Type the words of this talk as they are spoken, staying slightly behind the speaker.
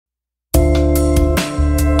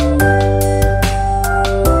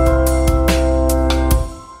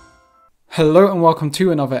Hello and welcome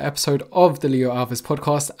to another episode of the Leo Alves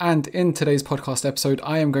podcast, and in today's podcast episode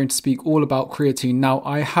I am going to speak all about creatine. Now,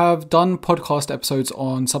 I have done podcast episodes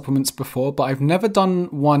on supplements before, but I've never done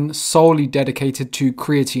one solely dedicated to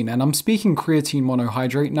creatine, and I'm speaking creatine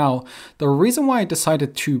monohydrate. Now, the reason why I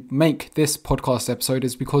decided to make this podcast episode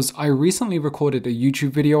is because I recently recorded a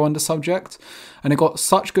YouTube video on the subject and it got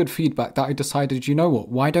such good feedback that I decided, you know what,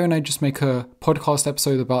 why don't I just make a podcast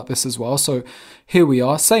episode about this as well? So here we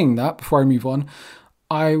are. Saying that, before I move on,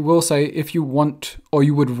 I will say if you want or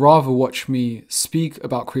you would rather watch me speak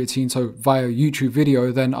about creatine, so via YouTube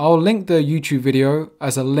video, then I'll link the YouTube video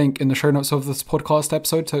as a link in the show notes of this podcast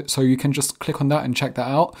episode, so you can just click on that and check that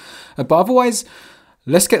out. But otherwise,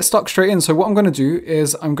 let's get stuck straight in. So what I'm going to do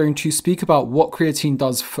is I'm going to speak about what creatine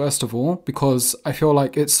does first of all, because I feel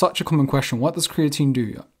like it's such a common question. What does creatine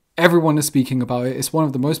do? Everyone is speaking about it. It's one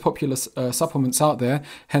of the most popular supplements out there,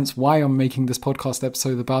 hence why I'm making this podcast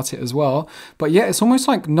episode about it as well. But yeah, it's almost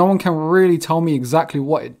like no one can really tell me exactly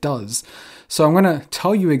what it does. So I'm going to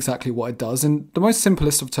tell you exactly what it does in the most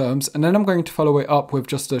simplest of terms, and then I'm going to follow it up with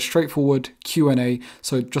just a straightforward Q&A,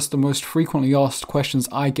 so just the most frequently asked questions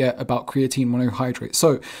I get about creatine monohydrate.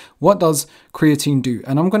 So what does creatine do?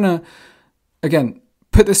 And I'm going to, again,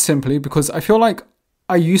 put this simply because I feel like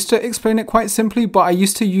I used to explain it quite simply, but I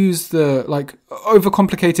used to use the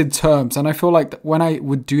overcomplicated terms, and I feel like when I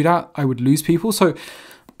would do that, I would lose people. So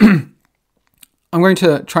I'm going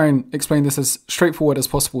to try and explain this as straightforward as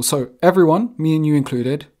possible. So everyone, me and you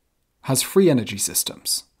included, has three energy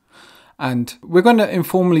systems. And we're going to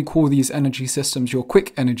informally call these energy systems your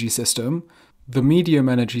quick energy system, the medium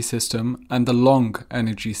energy system, and the long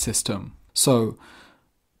energy system. So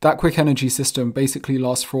that quick energy system basically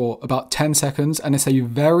lasts for about 10 seconds and it's a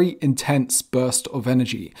very intense burst of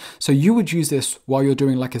energy. So you would use this while you're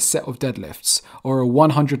doing like a set of deadlifts or a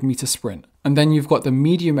 100-meter sprint. And then you've got the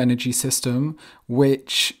medium energy system,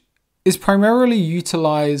 which is primarily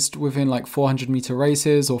utilized within like 400-meter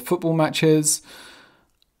races or football matches.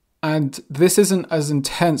 And this isn't as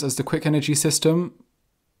intense as the quick energy system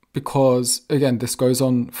because, again, this goes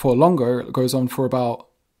on for longer. It goes on for about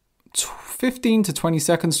 15 to 20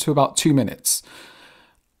 seconds to about 2 minutes.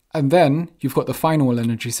 And then you've got the final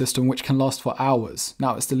energy system, which can last for hours.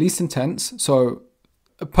 Now, it's the least intense. So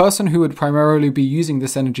a person who would primarily be using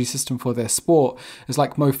this energy system for their sport is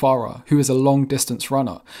like Mo Farah, who is a long distance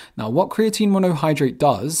runner. Now, what creatine monohydrate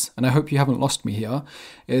does, and I hope you haven't lost me here,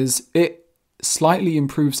 is it slightly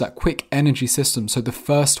improves that quick energy system. So the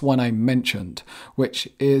first one I mentioned, which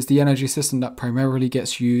is the energy system that primarily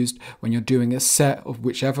gets used when you're doing a set of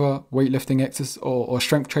whichever weightlifting exercise or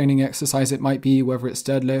strength training exercise it might be, whether it's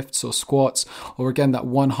deadlifts or squats, or again, that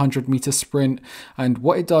 100-meter sprint. And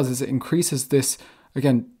what it does is it increases this,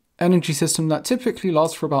 again, energy system that typically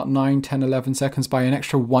lasts for about 9, 10, 11 seconds by an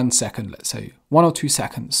extra 1 second, let's say 1 or 2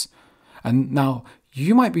 seconds. And now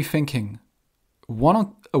you might be thinking, a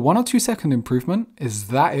 1 or 2 second improvement? Is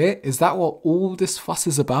that it? Is that what all this fuss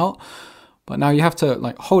is about? But now you have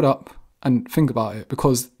to hold up and think about it,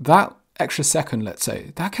 because that extra second, let's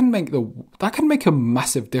say, that can make a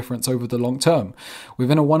massive difference over the long term.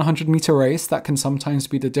 Within a 100-meter race, that can sometimes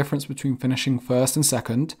be the difference between finishing first and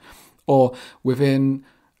second, or within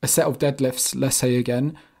a set of deadlifts, let's say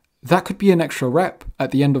again, that could be an extra rep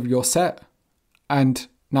at the end of your set. And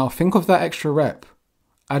now think of that extra rep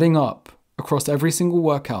adding up across every single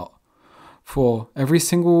workout, for every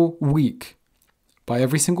single week, by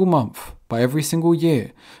every single month, by every single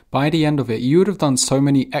year. By the end of it, you would have done so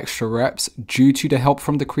many extra reps due to the help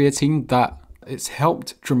from the creatine that it's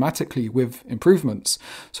helped dramatically with improvements.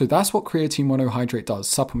 So that's what creatine monohydrate does,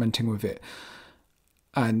 supplementing with it.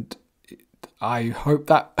 And I hope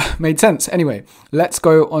that made sense. Anyway, let's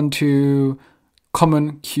go on to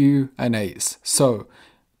common Q&As. So,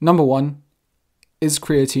 number one, is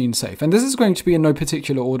creatine safe? And this is going to be in no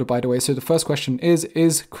particular order, by the way. So the first question is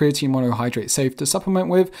creatine monohydrate safe to supplement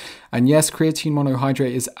with? And yes, creatine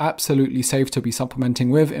monohydrate is absolutely safe to be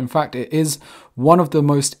supplementing with. In fact, it is one of the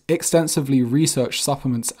most extensively researched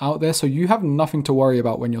supplements out there. So you have nothing to worry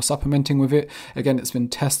about when you're supplementing with it. Again, it's been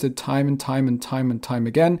tested time and time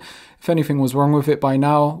again. If anything was wrong with it by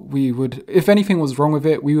now, we would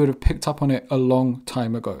have picked up on it a long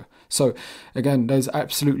time ago. So again, there's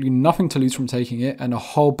absolutely nothing to lose from taking it and a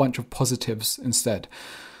whole bunch of positives instead.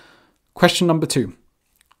 Question number 2.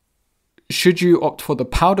 Should you opt for the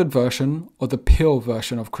powdered version or the pill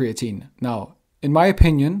version of creatine? Now, in my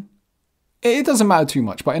opinion, it doesn't matter too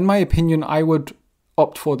much, but in my opinion, I would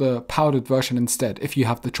opt for the powdered version instead if you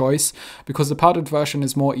have the choice, because the powdered version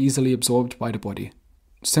is more easily absorbed by the body.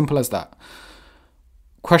 Simple as that.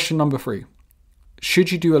 Question number 3.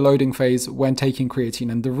 should you do a loading phase when taking creatine?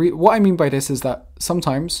 And what I mean by this is that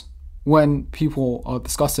sometimes when people are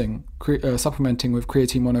discussing supplementing with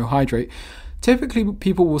creatine monohydrate, typically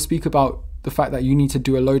people will speak about the fact that you need to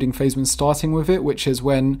do a loading phase when starting with it, which is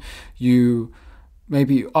when you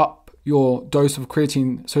maybe up your dose of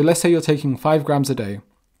creatine. So let's say you're taking 5 grams a day,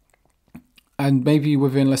 and maybe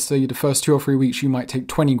within, let's say, the first 2 or 3 weeks, you might take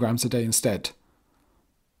 20 grams a day instead,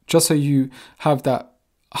 just so you have that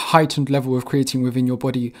heightened level of creatine within your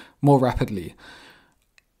body more rapidly.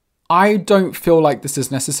 I don't feel like this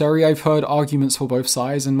is necessary. I've heard arguments for both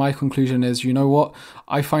sides, and my conclusion is, you know what?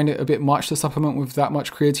 I find it a bit much to supplement with that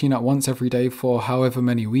much creatine at once every day for however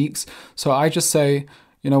many weeks. So I just say,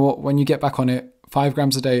 you know what? When you get back on it, 5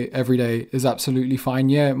 grams a day every day is absolutely fine.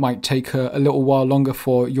 Yeah, it might take a little while longer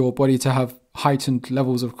for your body to have heightened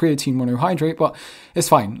levels of creatine monohydrate, but it's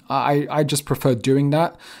fine. I just prefer doing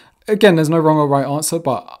that. Again, there's no wrong or right answer,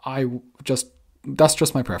 but that's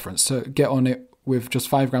just my preference, to get on it with just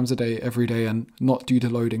 5 grams a day every day and not do the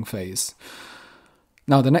loading phase.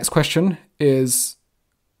 Now, the next question is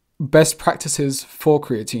best practices for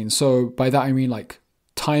creatine. So by that, I mean like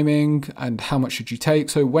timing and how much should you take.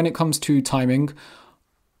 So when it comes to timing,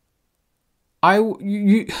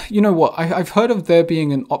 you know what? I've heard of there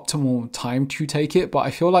being an optimal time to take it, but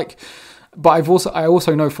I feel like, I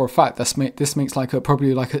also know for a fact this makes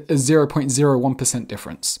probably like a 0.01%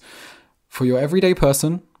 difference for your everyday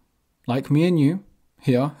person, like me and you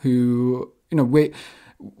here, who,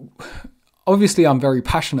 obviously I'm very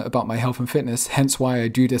passionate about my health and fitness, hence why I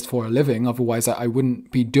do this for a living. Otherwise I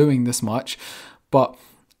wouldn't be doing this much. But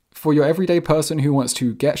for your everyday person who wants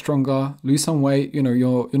to get stronger, lose some weight,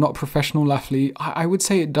 you're not a professional athlete, I would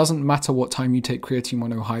say it doesn't matter what time you take creatine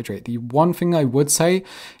monohydrate. The one thing I would say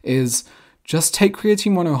is just take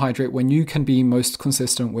creatine monohydrate when you can be most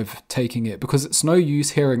consistent with taking it, because it's no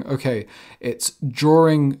use hearing, okay, it's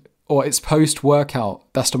during or it's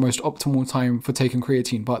post-workout, that's the most optimal time for taking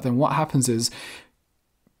creatine. But then what happens is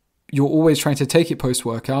you're always trying to take it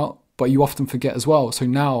post-workout, but you often forget as well. So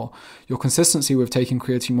now your consistency with taking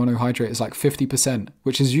creatine monohydrate is like 50%,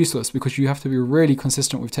 which is useless because you have to be really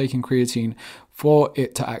consistent with taking creatine for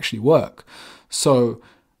it to actually work. So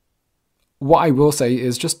what I will say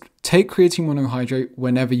is just take creatine monohydrate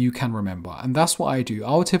whenever you can remember. And that's what I do.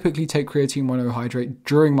 I'll typically take creatine monohydrate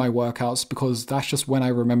during my workouts because that's just when I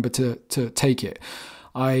remember to take it.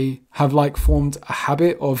 I have formed a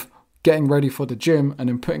habit of getting ready for the gym and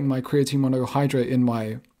then putting my creatine monohydrate in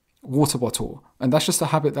my water bottle. And that's just a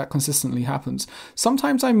habit that consistently happens.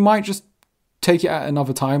 Sometimes I might just take it at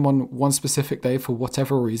another time on one specific day for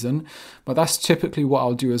whatever reason, but that's typically what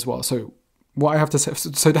I'll do as well. So what I have to say,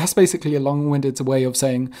 so that's basically a long-winded way of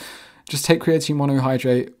saying just take creatine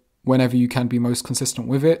monohydrate whenever you can be most consistent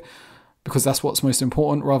with it, because that's what's most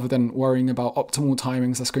important, rather than worrying about optimal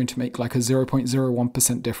timings that's going to make like a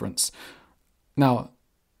 0.01% difference. Now,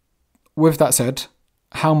 with that said,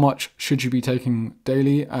 how much should you be taking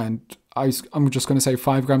daily? And I'm just going to say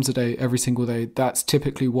 5 grams a day every single day. That's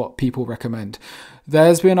typically what people recommend.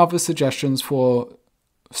 There's been other suggestions for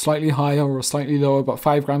slightly higher or slightly lower, but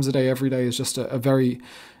 5 grams a day every day is just a very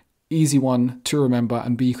easy one to remember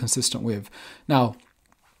and be consistent with. Now,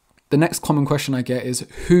 the next common question I get is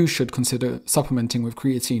who should consider supplementing with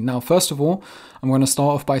creatine? Now, first of all, I'm going to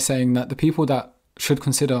start off by saying that the people that should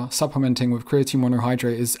consider supplementing with creatine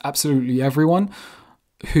monohydrate is absolutely everyone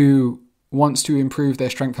who wants to improve their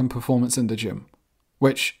strength and performance in the gym,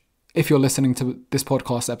 which, if you're listening to this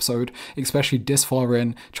podcast episode, especially this far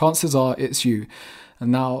in, chances are it's you.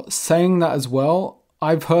 And now, saying that as well,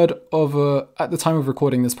 I've heard of, at the time of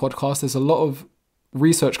recording this podcast, there's a lot of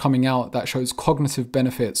research coming out that shows cognitive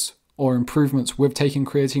benefits or improvements with taking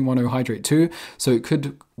creatine monohydrate too. So it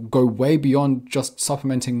could go way beyond just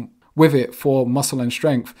supplementing with it for muscle and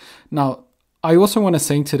strength. Now, I also want to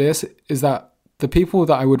say to this is that the people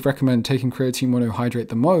that I would recommend taking creatine monohydrate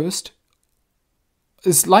the most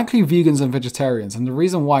is likely vegans and vegetarians. And the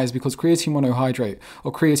reason why is because creatine monohydrate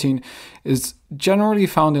or creatine is generally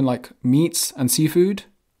found in meats and seafood.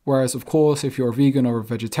 Whereas, of course, if you're a vegan or a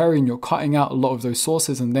vegetarian, you're cutting out a lot of those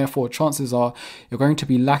sources, and therefore chances are you're going to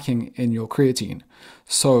be lacking in your creatine.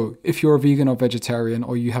 So if you're a vegan or vegetarian,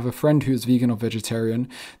 or you have a friend who's vegan or vegetarian,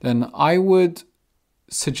 then I would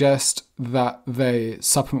suggest that they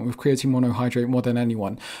supplement with creatine monohydrate more than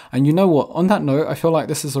anyone. And you know what? On that note, I feel like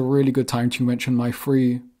this is a really good time to mention my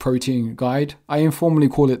free protein guide. I informally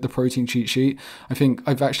call it the protein cheat sheet. I think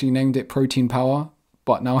I've actually named it Protein Power,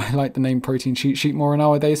 but now I like the name protein cheat sheet more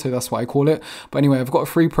nowadays, so that's what I call it. But anyway, I've got a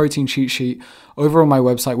free protein cheat sheet over on my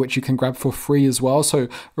website, which you can grab for free as well. So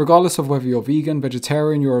regardless of whether you're vegan,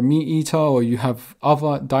 vegetarian, you're a meat eater, or you have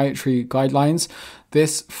other dietary guidelines,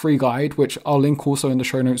 this free guide, which I'll link also in the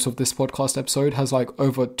show notes of this podcast episode, has like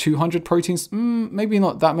over 200 proteins, maybe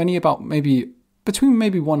not that many, about maybe between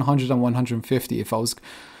maybe 100 and 150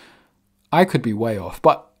 I could be way off.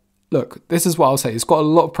 But look, this is what I'll say. It's got a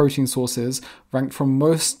lot of protein sources ranked from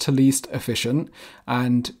most to least efficient.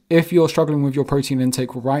 And if you're struggling with your protein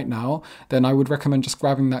intake right now, then I would recommend just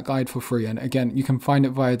grabbing that guide for free. And again, you can find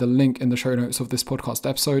it via the link in the show notes of this podcast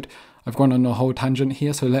episode. I've gone on a whole tangent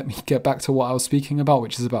here, so let me get back to what I was speaking about,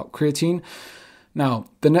 which is about creatine. Now,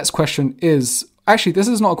 the next question is, actually, this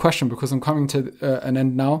is not a question because I'm coming to an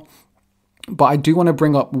end now. But I do want to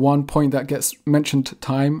bring up one point that gets mentioned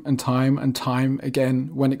time and time and time again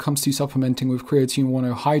when it comes to supplementing with creatine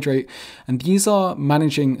monohydrate. And these are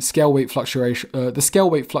managing scale weight fluctuation, the scale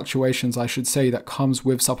weight fluctuations, I should say, that comes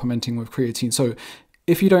with supplementing with creatine. So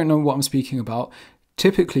if you don't know what I'm speaking about,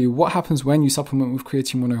 typically what happens when you supplement with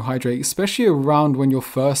creatine monohydrate, especially around when you're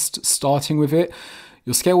first starting with it,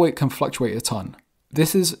 your scale weight can fluctuate a ton.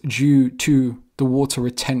 This is due to the water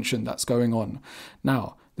retention that's going on.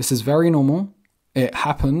 Now, this is very normal. It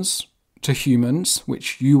happens to humans,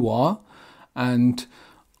 which you are. And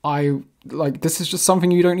this is just something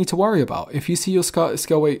you don't need to worry about. If you see your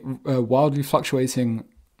scale weight wildly fluctuating,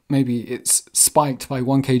 maybe it's spiked by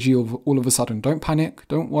 1 kg all of a sudden, don't panic,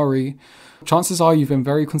 don't worry. Chances are you've been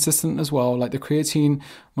very consistent as well. Like the creatine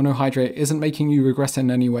monohydrate isn't making you regress in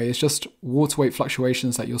any way. It's just water weight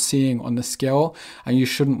fluctuations that you're seeing on the scale, and you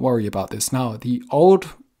shouldn't worry about this. Now, the old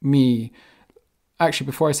me... Actually,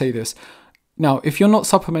 before I say this, now, if you're not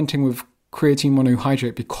supplementing with creatine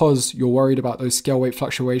monohydrate because you're worried about those scale weight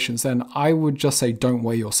fluctuations, then I would just say don't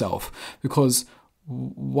weigh yourself, because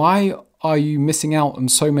why are you missing out on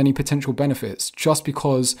so many potential benefits just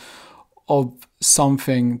because of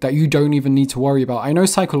something that you don't even need to worry about? I know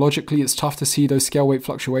psychologically it's tough to see those scale weight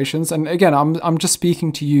fluctuations. And again, I'm just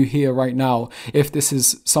speaking to you here right now if this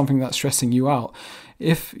is something that's stressing you out.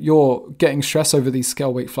 If you're getting stressed over these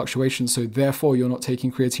scale weight fluctuations, so therefore you're not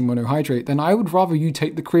taking creatine monohydrate, then I would rather you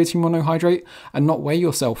take the creatine monohydrate and not weigh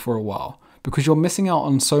yourself for a while, because you're missing out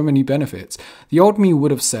on so many benefits. The old me would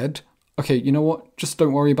have said, okay, you know what, just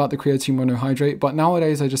don't worry about the creatine monohydrate. But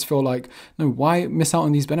nowadays I just feel like, no, why miss out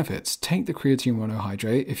on these benefits? Take the creatine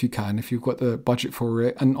monohydrate if you can, if you've got the budget for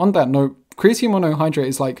it. And on that note, creatine monohydrate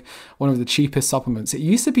is like one of the cheapest supplements. It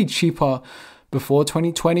used to be cheaper before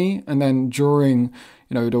 2020, and then during,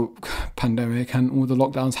 the pandemic and all the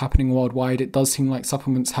lockdowns happening worldwide, it does seem like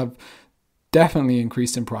supplements have definitely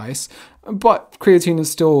increased in price. But creatine is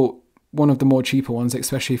still one of the more cheaper ones,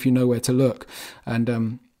 especially if you know where to look.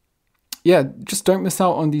 And just don't miss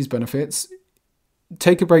out on these benefits.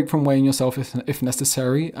 Take a break from weighing yourself if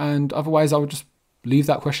necessary, and otherwise I would just leave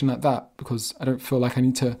that question at that, because I don't feel like I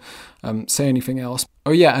need to say anything else.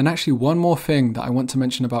 Oh yeah, and actually one more thing that I want to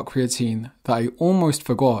mention about creatine that I almost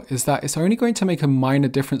forgot is that it's only going to make a minor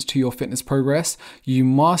difference to your fitness progress. You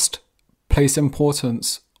must place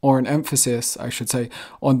importance, or an emphasis, I should say,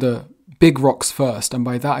 on the big rocks first. And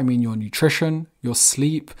by that, I mean your nutrition, your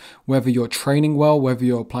sleep, whether you're training well, whether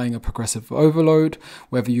you're applying a progressive overload,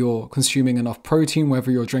 whether you're consuming enough protein,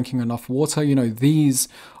 whether you're drinking enough water. These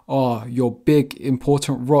are your big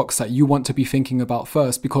important rocks that you want to be thinking about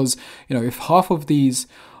first, because if half of these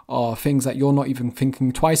are things that you're not even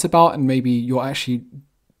thinking twice about, and maybe you're actually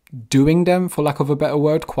doing them, for lack of a better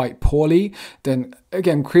word, quite poorly, then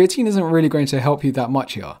again, creatine isn't really going to help you that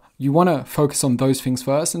much here. You want to focus on those things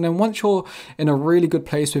first, and then once you're in a really good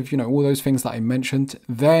place with all those things that I mentioned,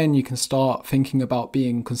 then you can start thinking about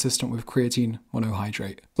being consistent with creatine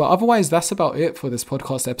monohydrate. But otherwise, that's about it for this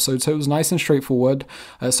podcast episode. So it was nice and straightforward.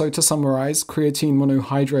 So to summarize, creatine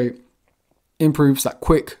monohydrate improves that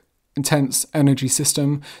quick, intense energy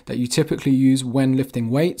system that you typically use when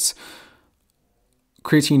lifting weights.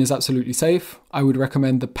 Creatine is absolutely safe. I would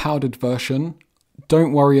recommend the powdered version.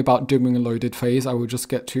 Don't worry about doing a loaded phase. I would just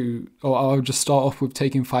start off with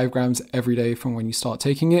taking 5 grams every day from when you start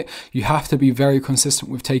taking it. You have to be very consistent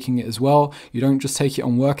with taking it as well. You don't just take it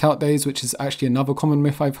on workout days, which is actually another common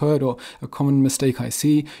myth I've heard, or a common mistake I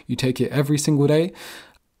see. You take it every single day.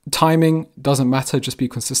 Timing doesn't matter, just be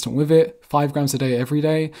consistent with it. 5 grams a day every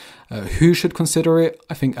day. Who should consider it?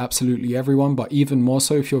 I think absolutely everyone, but even more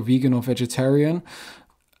so if you're vegan or vegetarian.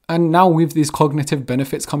 And now with these cognitive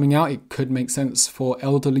benefits coming out, it could make sense for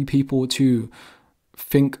elderly people to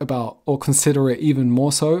think about or consider it even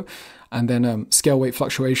more so. And then scale weight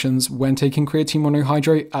fluctuations when taking creatine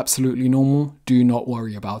monohydrate, absolutely normal. Do not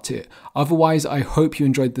worry about it. Otherwise, I hope you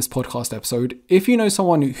enjoyed this podcast episode. If you know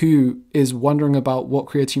someone who is wondering about what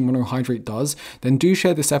creatine monohydrate does, then do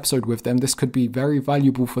share this episode with them. This could be very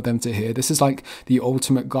valuable for them to hear. This is like the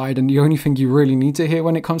ultimate guide and the only thing you really need to hear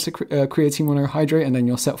when it comes to creatine monohydrate, and then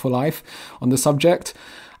you're set for life on the subject.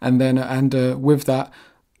 And then, with that,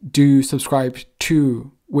 do subscribe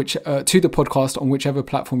to the podcast on whichever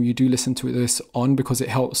platform you do listen to this on, because it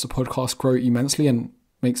helps the podcast grow immensely and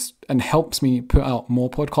helps me put out more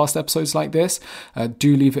podcast episodes like this.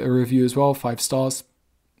 Do leave it a review as well, 5 stars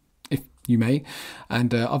if you may.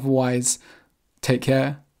 And otherwise, take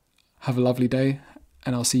care, have a lovely day,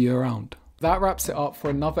 and I'll see you around. That wraps it up for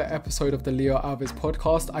another episode of the Leo Alves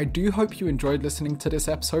podcast. I do hope you enjoyed listening to this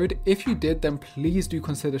episode. If you did, then please do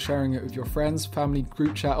consider sharing it with your friends, family,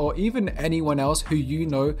 group chat, or even anyone else who you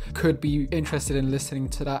know could be interested in listening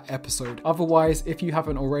to that episode. Otherwise, if you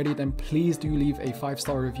haven't already, then please do leave a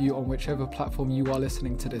 5-star review on whichever platform you are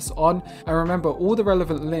listening to this on. And remember, all the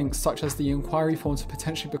relevant links, such as the inquiry form to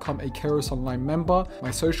potentially become a Kairos Online member, my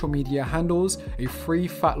social media handles, a free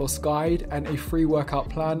fat loss guide, and a free workout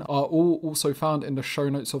plan are all also found in the show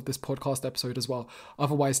notes of this podcast episode as well.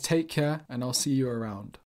 Otherwise, take care, and I'll see you around.